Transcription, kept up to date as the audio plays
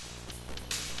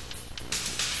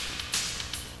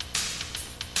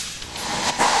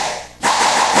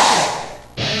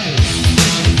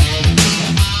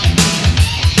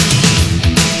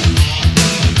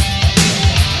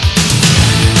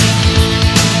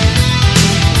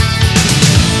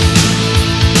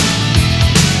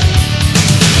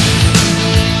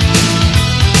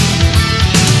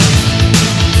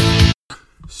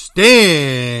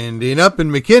Standing up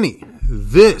in McKinney,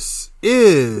 this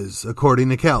is According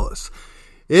to Callus.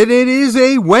 It is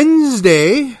a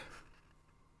Wednesday.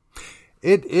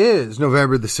 It is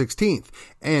November the 16th.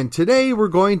 And today we're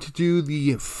going to do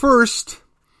the first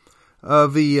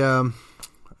of the,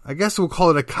 I guess we'll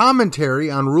call it a commentary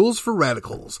on Rules for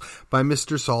Radicals by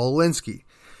Mr. Saul Alinsky.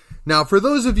 Now, for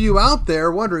those of you out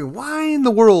there wondering, why in the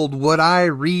world would I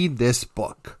read this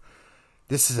book?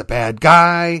 This is a bad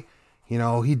guy. You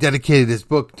know, he dedicated his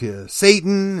book to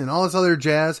Satan and all this other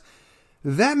jazz.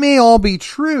 That may all be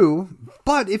true,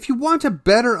 but if you want to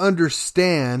better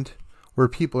understand where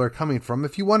people are coming from,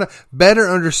 if you want to better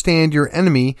understand your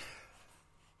enemy,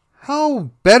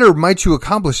 how better might you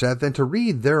accomplish that than to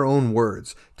read their own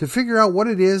words, to figure out what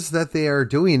it is that they are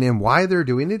doing and why they're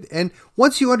doing it. And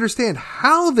once you understand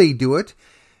how they do it,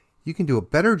 you can do a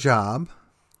better job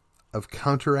of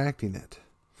counteracting it.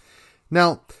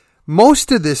 Now,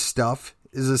 most of this stuff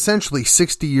is essentially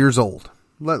 60 years old.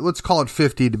 Let's call it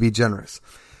 50 to be generous.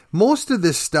 Most of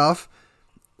this stuff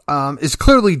is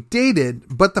clearly dated,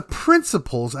 but the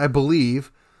principles, I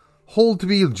believe, hold to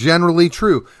be generally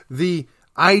true. The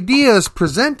ideas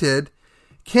presented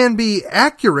can be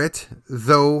accurate,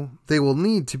 though they will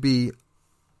need to be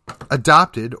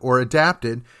adopted or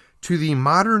adapted to the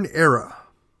modern era.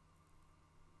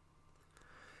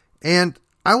 And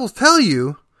I will tell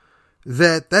you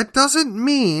that doesn't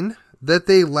mean that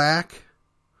they lack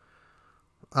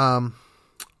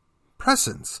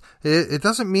presence. It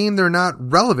doesn't mean they're not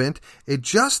relevant. It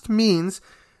just means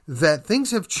that things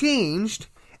have changed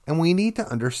and we need to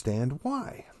understand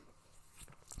why.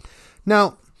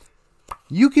 Now,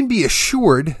 you can be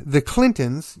assured the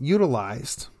Clintons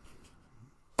utilized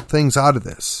things out of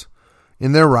this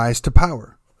in their rise to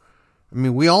power. I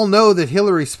mean, we all know that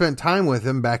Hillary spent time with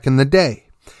him back in the day.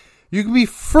 You can be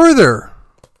further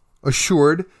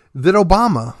assured that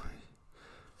Obama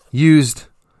used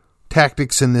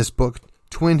tactics in this book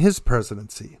to win his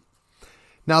presidency.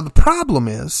 Now, the problem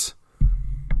is,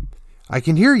 I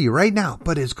can hear you right now,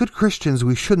 but as good Christians,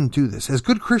 we shouldn't do this. As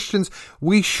good Christians,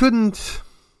 we shouldn't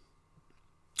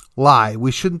lie.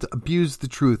 We shouldn't abuse the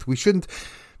truth. We shouldn't,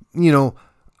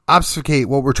 obfuscate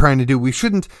what we're trying to do. We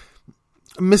shouldn't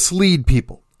mislead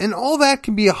people. And all that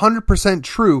can be 100%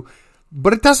 true,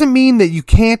 but it doesn't mean that you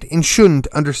can't and shouldn't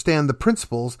understand the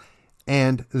principles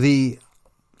and the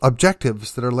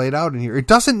objectives that are laid out in here. It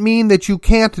doesn't mean that you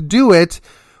can't do it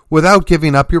without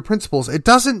giving up your principles. It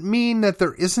doesn't mean that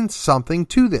there isn't something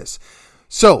to this.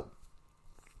 So,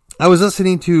 I was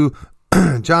listening to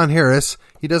John Harris.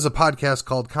 He does a podcast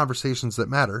called Conversations That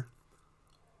Matter.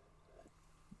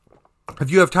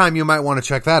 If you have time, you might want to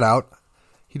check that out.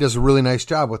 He does a really nice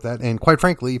job with that. And quite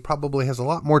frankly, he probably has a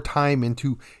lot more time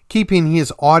into keeping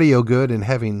his audio good and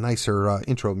having nicer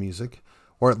intro music,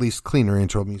 or at least cleaner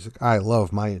intro music. I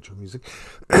love my intro music.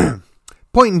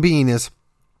 Point being is,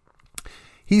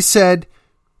 he said,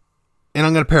 and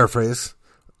I'm going to paraphrase,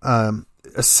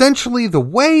 essentially the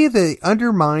way they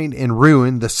undermine and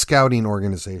ruin the scouting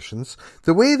organizations,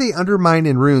 the way they undermine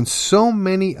and ruin so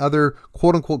many other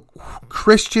quote-unquote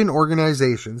Christian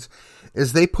organizations,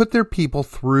 is they put their people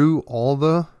through all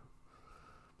the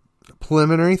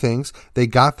preliminary things. They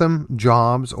got them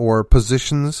jobs or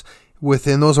positions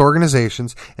within those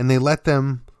organizations, and they let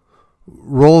them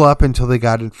roll up until they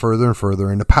got it further and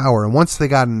further into power. And once they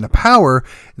got into power,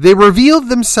 they revealed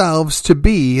themselves to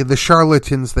be the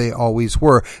charlatans they always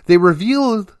were. They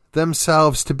revealed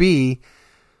themselves to be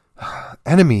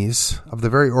enemies of the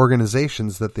very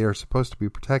organizations that they are supposed to be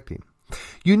protecting.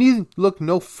 You need to look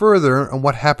no further on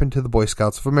what happened to the Boy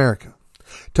Scouts of America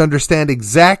to understand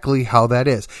exactly how that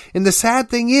is. And the sad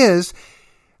thing is,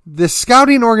 the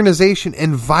scouting organization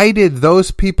invited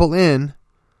those people in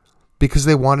because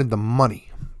they wanted the money.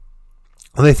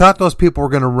 And they thought those people were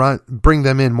going to bring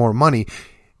them in more money.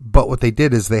 But what they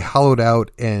did is they hollowed out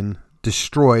and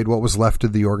destroyed what was left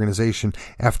of the organization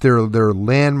after their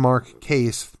landmark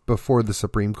case before the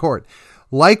Supreme Court.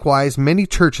 Likewise, many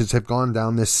churches have gone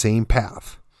down this same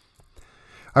path.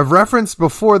 I've referenced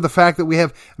before the fact that we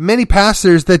have many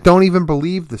pastors that don't even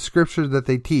believe the scripture that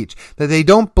they teach, that they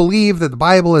don't believe that the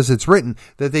Bible as it's written,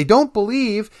 that they don't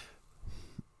believe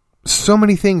so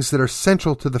many things that are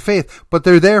central to the faith, but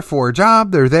they're there for a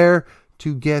job, they're there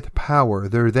to get power,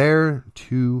 they're there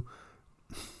to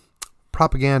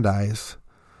propagandize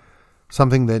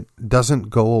something that doesn't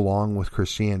go along with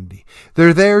Christianity.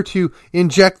 They're there to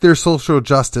inject their social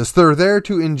justice. They're there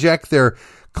to inject their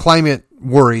climate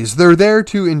worries. They're there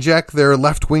to inject their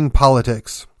left-wing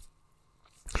politics.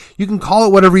 You can call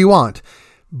it whatever you want.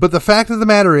 But the fact of the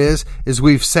matter is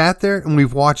we've sat there and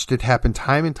we've watched it happen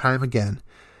time and time again.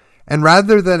 And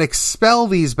rather than expel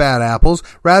these bad apples,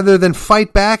 rather than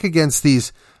fight back against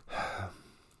these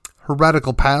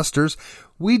heretical pastors,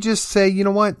 we just say, you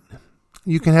know what?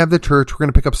 You can have the church. We're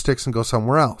going to pick up sticks and go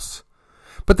somewhere else.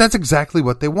 But that's exactly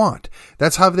what they want.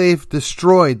 That's how they've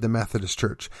destroyed the Methodist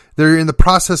Church. They're in the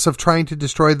process of trying to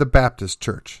destroy the Baptist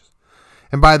Church.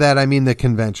 And by that, I mean the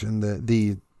convention,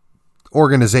 the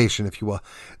organization, if you will,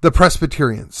 the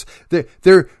Presbyterians.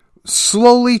 They're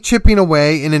slowly chipping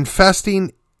away and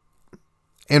infesting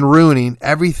and ruining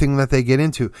everything that they get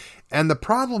into. And the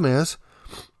problem is,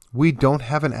 we don't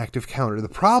have an active counter. The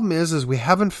problem is we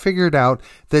haven't figured out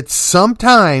that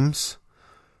sometimes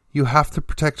you have to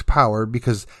protect power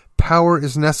because power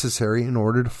is necessary in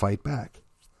order to fight back.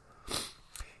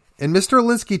 And Mr.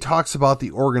 Alinsky talks about the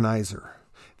organizer.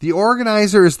 The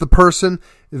organizer is the person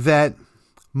that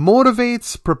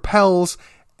motivates, propels,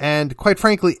 and quite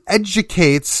frankly,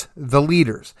 educates the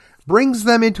leaders, brings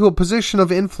them into a position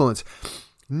of influence,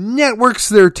 networks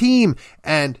their team,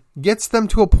 and gets them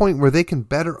to a point where they can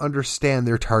better understand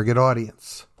their target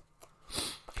audience.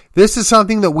 This is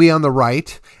something that we on the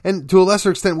right, and to a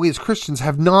lesser extent we as Christians,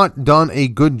 have not done a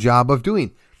good job of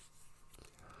doing.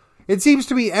 It seems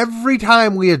to me every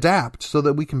time we adapt so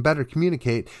that we can better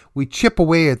communicate, we chip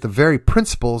away at the very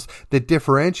principles that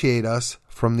differentiate us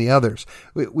from the others.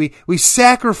 We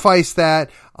sacrifice that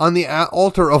on the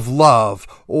altar of love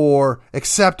or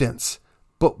acceptance,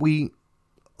 but we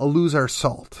lose our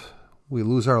salt. We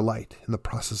lose our light in the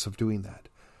process of doing that.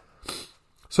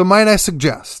 So might I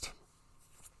suggest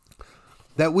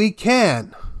that we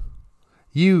can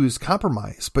use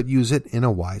compromise, but use it in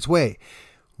a wise way.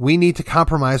 We need to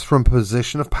compromise from a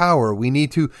position of power. We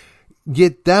need to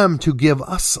get them to give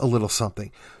us a little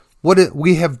something. What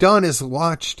we have done is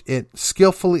watched it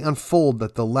skillfully unfold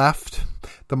that the left,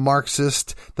 the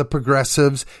Marxist, the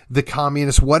progressives, the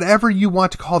communists, whatever you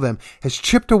want to call them, has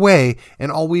chipped away,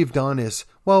 and all we've done is,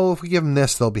 well, if we give them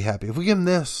this, they'll be happy. If we give them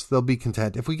this, they'll be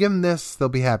content. If we give them this, they'll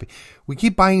be happy. We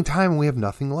keep buying time and we have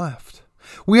nothing left.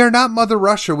 We are not Mother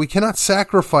Russia. We cannot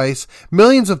sacrifice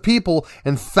millions of people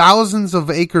and thousands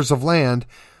of acres of land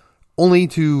only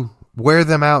to wear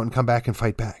them out and come back and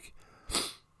fight back.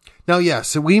 Now,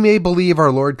 yes, we may believe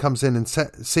our Lord comes in and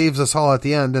saves us all at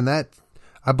the end, and that,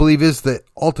 I believe, is the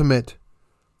ultimate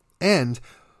end.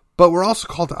 But we're also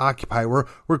called to occupy.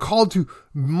 We're called to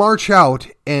march out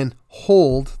and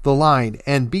hold the line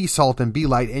and be salt and be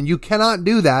light. And you cannot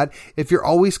do that if you're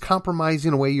always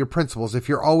compromising away your principles, if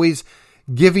you're always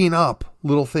giving up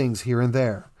little things here and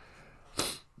there.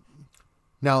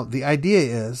 Now, the idea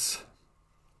is,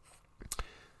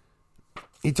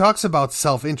 he talks about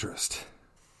self-interest.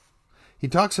 He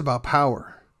talks about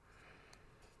power.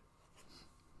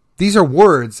 These are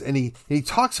words, and he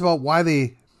talks about why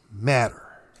they matter.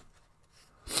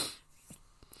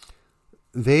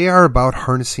 They are about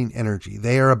harnessing energy.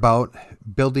 They are about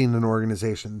building an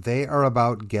organization. They are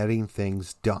about getting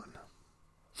things done.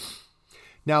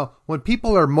 Now, when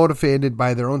people are motivated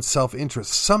by their own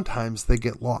self-interest, sometimes they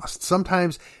get lost.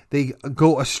 Sometimes they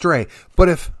go astray. But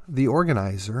if the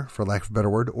organizer, for lack of a better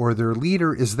word, or their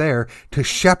leader is there to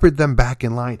shepherd them back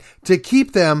in line, to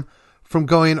keep them from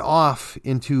going off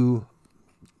into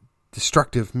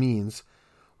destructive means,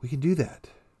 we can do that.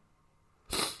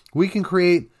 We can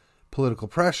create political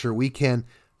pressure. We can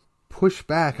push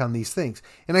back on these things.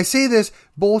 And I say this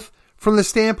both from the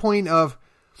standpoint of,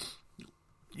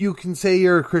 you can say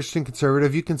you're a Christian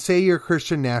conservative. You can say you're a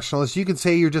Christian nationalist. You can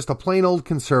say you're just a plain old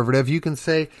conservative. You can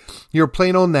say you're a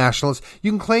plain old nationalist.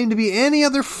 You can claim to be any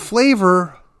other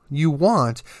flavor you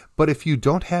want. But if you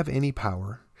don't have any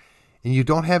power and you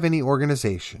don't have any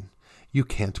organization, you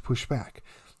can't push back.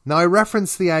 Now, I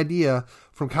reference the idea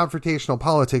from confrontational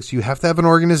politics. You have to have an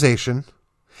organization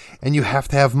and you have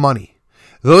to have money.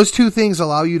 Those two things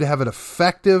allow you to have an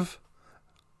effective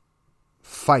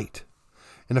fight.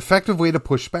 An effective way to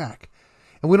push back.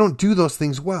 And we don't do those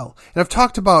things well. And I've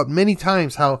talked about many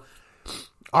times how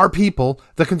our people,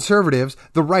 the conservatives,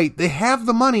 the right, they have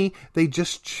the money. They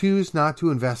just choose not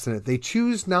to invest in it. They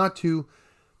choose not to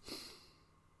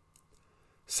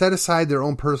set aside their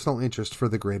own personal interest for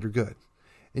the greater good.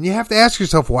 And you have to ask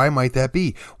yourself, why might that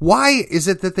be? Why is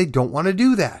it that they don't want to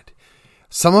do that?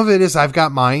 Some of it is, I've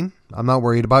got mine. I'm not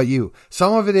worried about you.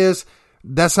 Some of it is,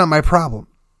 that's not my problem.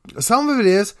 Some of it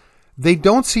is, they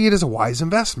don't see it as a wise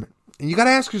investment. And you got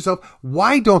to ask yourself,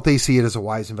 why don't they see it as a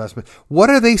wise investment? What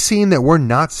are they seeing that we're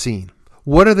not seeing?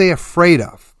 What are they afraid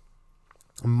of?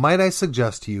 Might I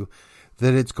suggest to you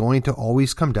that it's going to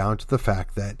always come down to the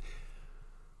fact that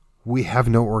we have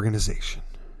no organization.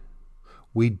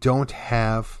 We don't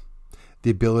have the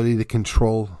ability to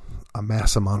control a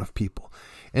mass amount of people.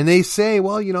 And they say,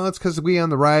 well, it's because we on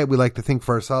the right, we like to think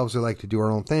for ourselves, we like to do our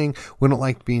own thing, we don't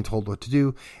like being told what to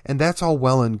do, and that's all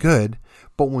well and good,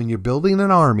 but when you're building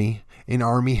an army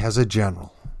has a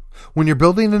general. When you're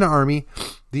building an army,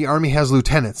 the army has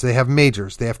lieutenants, they have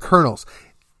majors, they have colonels.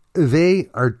 They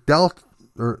are dealt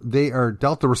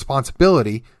the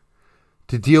responsibility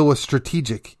to deal with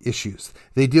strategic issues.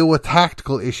 They deal with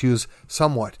tactical issues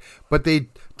somewhat, but they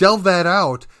delve that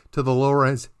out to the lower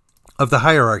ends of the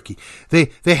hierarchy. They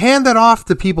hand that off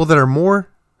to people that are more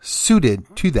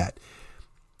suited to that.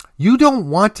 You don't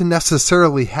want to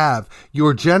necessarily have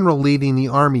your general leading the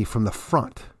army from the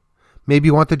front. Maybe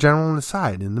you want the general on the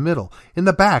side, in the middle, in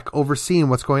the back, overseeing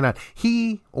what's going on.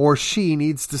 He or she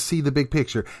needs to see the big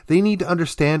picture. They need to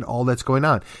understand all that's going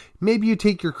on. Maybe you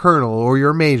take your colonel or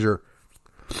your major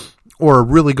or a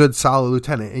really good solid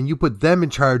lieutenant and you put them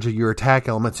in charge of your attack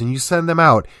elements and you send them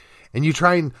out and you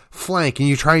try and flank and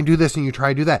you try and do this and you try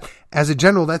and do that. As a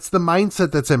general, that's the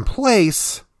mindset that's in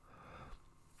place.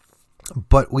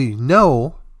 But we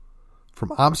know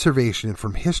from observation and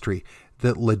from history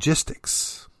that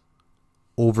logistics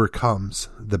overcomes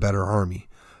the better army.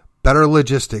 Better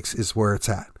logistics is where it's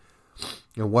at.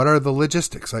 And what are the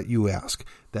logistics that you ask?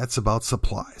 That's about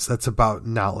supplies. That's about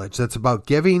knowledge. That's about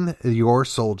giving your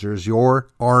soldiers, your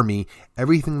army,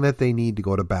 everything that they need to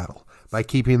go to battle by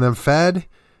keeping them fed,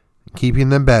 keeping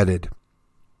them bedded.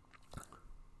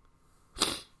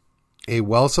 A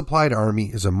well-supplied army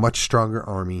is a much stronger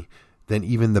army than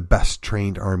even the best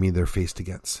trained army they're faced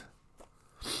against.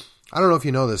 I don't know if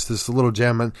you know this. This little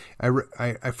gem,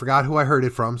 I forgot who I heard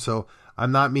it from, so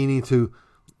I'm not meaning to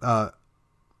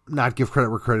not give credit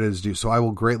where credit is due, so I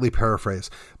will greatly paraphrase.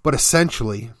 But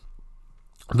essentially,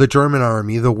 the German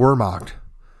army, the Wehrmacht,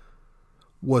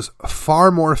 was far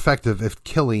more effective at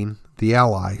killing the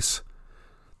Allies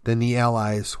than the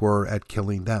Allies were at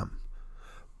killing them.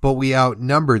 But we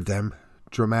outnumbered them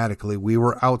dramatically. We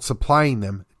were outsupplying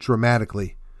them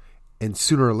dramatically, and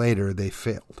sooner or later they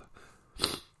failed.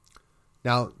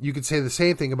 Now, you could say the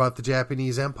same thing about the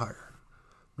Japanese Empire.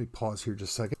 Let me pause here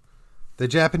just a second. The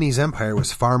Japanese Empire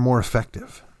was far more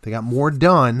effective. They got more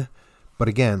done, but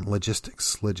again,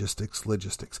 logistics.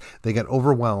 They got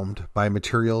overwhelmed by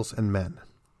materials and men.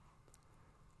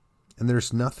 And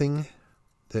there's nothing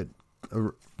that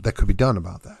could be done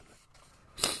about that.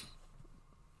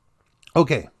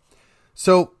 Okay,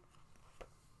 so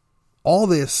all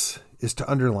this is to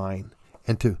underline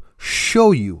and to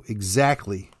show you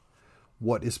exactly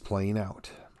what is playing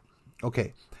out.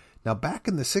 Okay, now back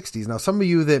in the 60s, now some of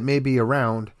you that may be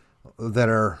around that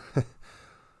are,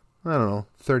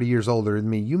 30 years older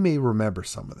than me, you may remember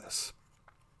some of this.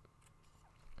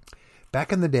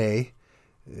 Back in the day,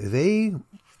 they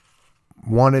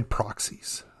wanted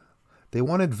proxies. They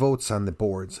wanted votes on the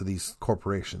boards of these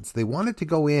corporations. They wanted to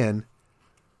go in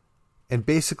and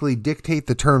basically dictate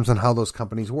the terms on how those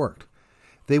companies worked.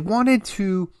 They wanted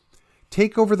to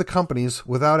take over the companies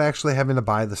without actually having to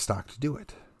buy the stock to do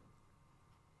it.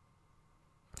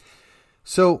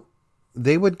 So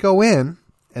they would go in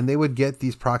and they would get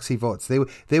these proxy votes.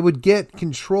 They would get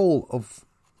control of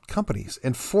companies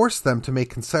and force them to make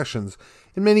concessions,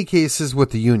 in many cases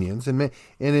with the unions and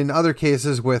in other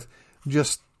cases with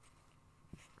just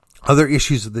other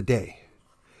issues of the day.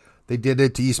 They did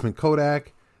it to Eastman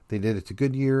Kodak. They did it to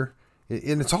Goodyear.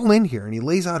 And it's all in here, and he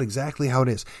lays out exactly how it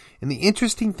is. And the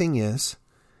interesting thing is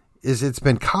it's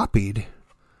been copied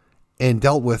and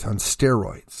dealt with on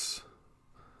steroids.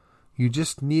 You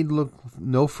just need to look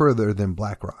no further than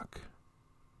BlackRock.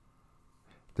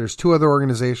 There's two other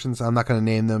organizations. I'm not going to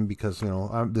name them because,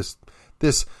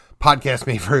 this podcast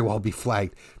may very well be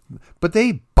flagged. But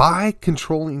they buy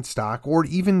controlling stock, or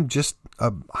even just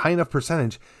a high enough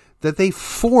percentage that they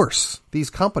force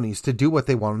these companies to do what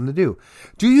they want them to do.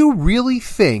 Do you really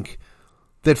think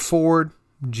that Ford,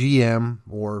 GM,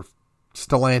 or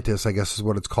Stellantis, I guess is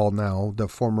what it's called now, the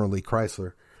formerly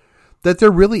Chrysler, that they're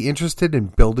really interested in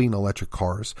building electric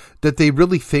cars? That they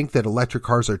really think that electric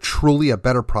cars are truly a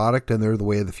better product and they're the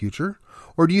way of the future?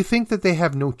 Or do you think that they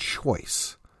have no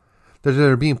choice? That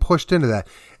they're being pushed into that?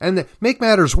 And to make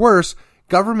matters worse,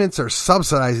 governments are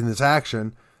subsidizing this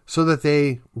action so that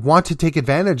they want to take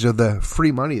advantage of the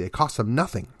free money that costs them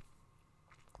nothing.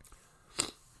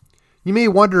 You may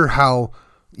wonder how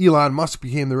Elon Musk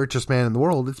became the richest man in the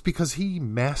world. It's because he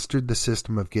mastered the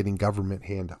system of getting government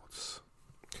handouts.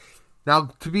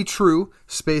 Now, to be true,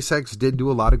 SpaceX did do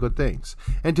a lot of good things.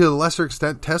 And to a lesser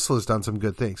extent, Tesla's done some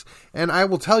good things. And I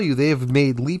will tell you, they have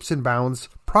made leaps and bounds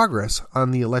progress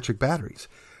on the electric batteries.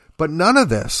 But none of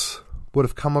this would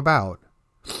have come about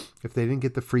if they didn't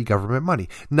get the free government money.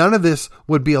 None of this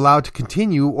would be allowed to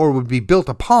continue or would be built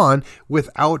upon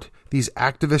without these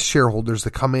activist shareholders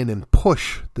that come in and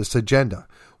push this agenda,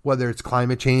 whether it's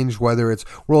climate change, whether it's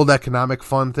World Economic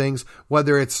Fund things,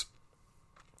 whether it's,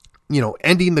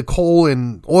 ending the coal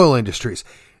and oil industries.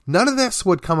 None of this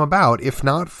would come about if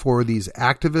not for these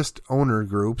activist owner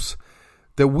groups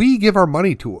that we give our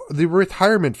money to, the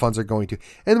retirement funds are going to,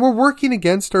 and we're working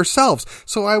against ourselves.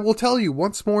 So I will tell you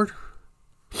once more,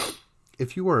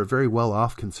 if you are a very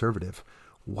well-off conservative,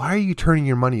 why are you turning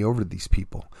your money over to these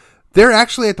people? They're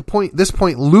actually at this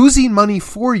point losing money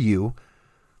for you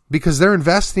because they're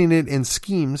investing it in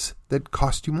schemes that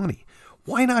cost you money.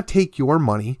 Why not take your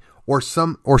money or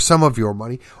some of your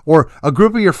money or a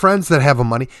group of your friends that have a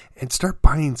money and start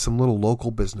buying some little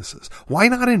local businesses? Why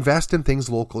not invest in things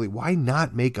locally? Why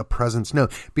not make a presence known?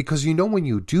 Because when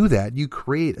you do that, you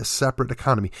create a separate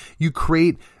economy. You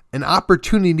create an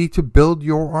opportunity to build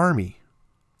your army,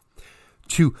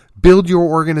 to build your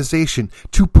organization,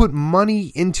 to put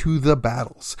money into the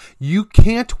battles. You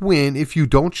can't win if you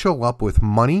don't show up with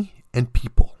money and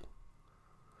people.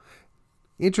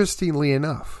 Interestingly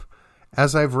enough,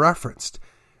 as I've referenced,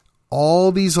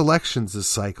 all these elections this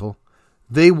cycle,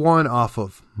 they won off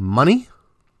of money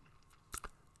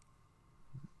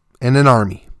and an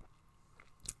army.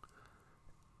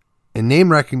 And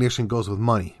name recognition goes with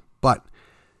money, but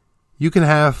you can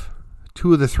have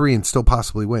two of the three and still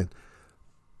possibly win.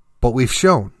 But we've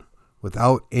shown,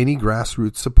 without any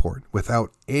grassroots support,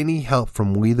 without any help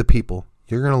from we the people,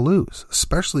 you're going to lose,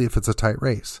 especially if it's a tight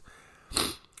race.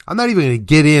 I'm not even going to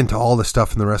get into all the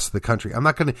stuff in the rest of the country. I'm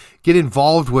not going to get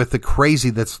involved with the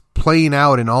crazy that's playing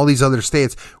out in all these other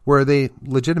states where they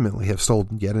legitimately have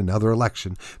stolen yet another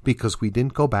election because we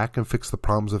didn't go back and fix the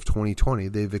problems of 2020.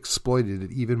 They've exploited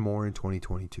it even more in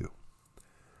 2022.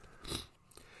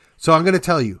 So I'm going to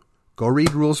tell you, go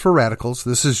read Rules for Radicals.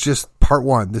 This is just part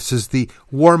one. This is the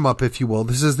warm-up, if you will.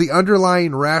 This is the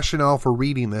underlying rationale for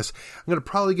reading this. I'm going to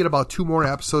probably get about 2 more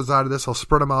episodes out of this. I'll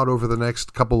spread them out over the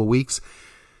next couple of weeks.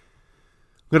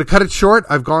 I'm going to cut it short.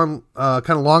 I've gone kind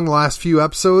of long the last few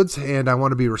episodes, and I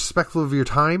want to be respectful of your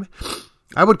time.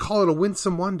 I would call it a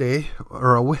winsome Monday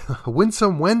or a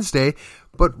winsome Wednesday,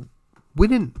 but we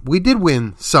didn't. We did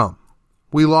win some.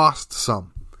 We lost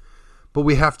some. But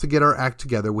we have to get our act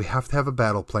together. We have to have a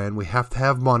battle plan. We have to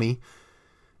have money,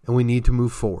 and we need to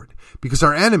move forward because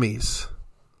our enemies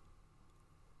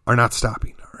are not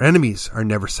stopping. Our enemies are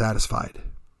never satisfied.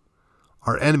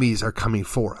 Our enemies are coming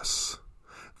for us.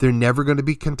 They're never going to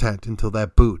be content until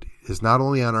that boot is not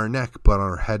only on our neck, but on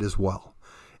our head as well.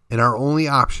 And our only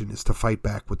option is to fight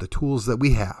back with the tools that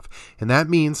we have. And that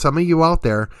means some of you out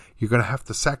there, you're going to have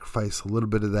to sacrifice a little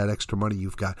bit of that extra money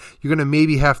you've got. You're going to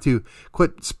maybe have to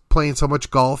quit playing so much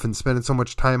golf and spending so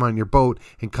much time on your boat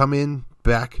and come in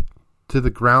back to the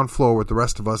ground floor with the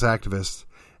rest of us activists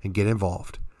and get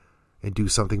involved and do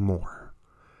something more.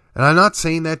 And I'm not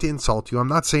saying that to insult you. I'm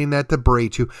not saying that to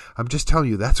berate you. I'm just telling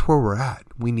you that's where we're at.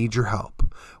 We need your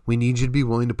help. We need you to be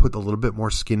willing to put a little bit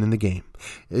more skin in the game.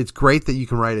 It's great that you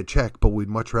can write a check, but we'd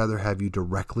much rather have you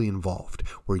directly involved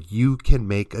where you can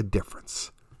make a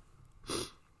difference.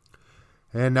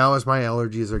 And now as my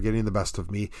allergies are getting the best of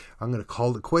me, I'm going to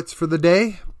call it quits for the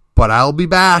day, but I'll be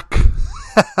back.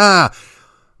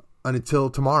 Until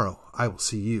tomorrow, I will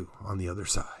see you on the other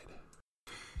side.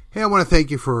 Hey, I want to thank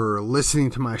you for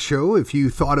listening to my show. If you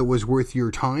thought it was worth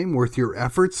your time, worth your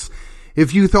efforts,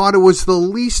 if you thought it was the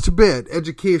least bit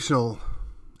educational,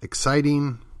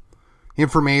 exciting,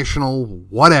 informational,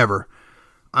 whatever,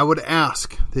 I would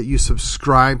ask that you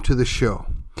subscribe to the show,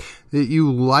 that you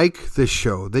like the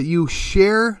show, that you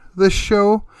share the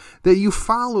show, that you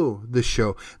follow the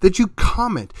show, that you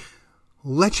comment.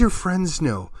 Let your friends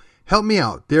know. Help me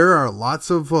out. There are lots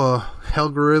of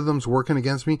algorithms working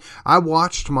against me. I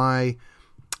watched my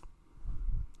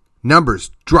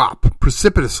numbers drop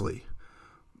precipitously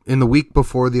in the week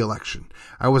before the election.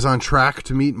 I was on track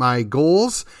to meet my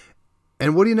goals.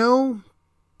 And what do you know?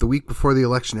 The week before the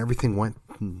election, everything went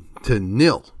to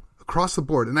nil across the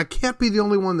board. And I can't be the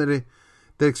only one that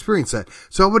experienced that.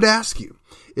 So I would ask you,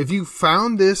 if you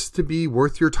found this to be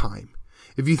worth your time,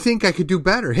 if you think I could do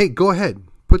better, hey, go ahead.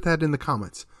 Put that in the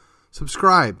comments.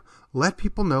 Subscribe. Let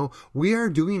people know we are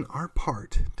doing our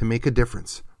part to make a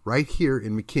difference right here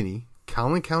in McKinney,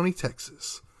 Collin County,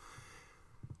 Texas.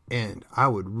 And I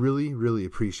would really, really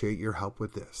appreciate your help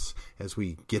with this as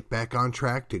we get back on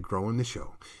track to growing the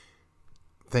show.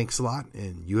 Thanks a lot,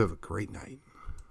 and you have a great night.